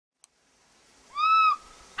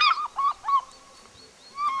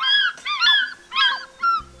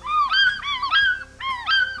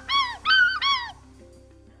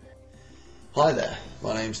Hi there,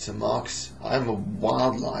 my name's Tim Marks. I'm a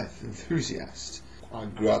wildlife enthusiast. I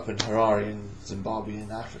grew up in Harare in Zimbabwe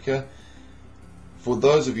in Africa. For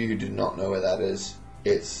those of you who do not know where that is,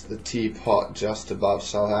 it's the teapot just above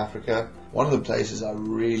South Africa. One of the places I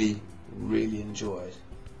really enjoyed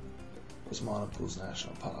was Mana Pools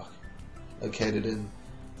National Park, located in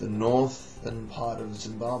the northern part of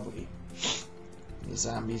Zimbabwe, in the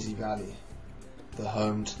Zambezi Valley, the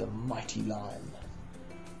home to the mighty lion,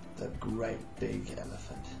 the great big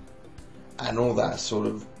elephant, and all that sort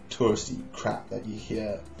of touristy crap that you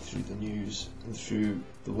hear through the news and through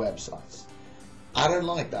the websites. I don't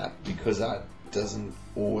like that because that doesn't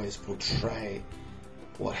always portray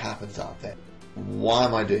what happens out there. Why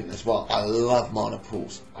am I doing this? Well, I love Mana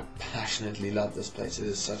Pools. I passionately love this place. It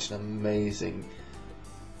is such an amazing,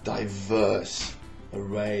 diverse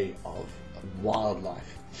array of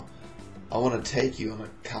wildlife. I want to take you on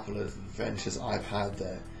a couple of adventures I've had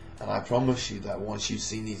there. And I promise you that once you've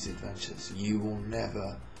seen these adventures, you will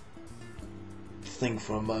never think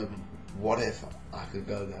for a moment, what if I could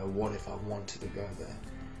go there? What if I wanted to go there?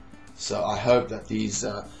 So I hope that these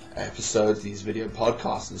episodes, these video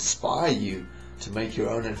podcasts inspire you to make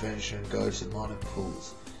your own adventure and go to Mana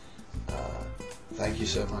Pools. Thank you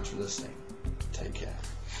so much for listening. Take care.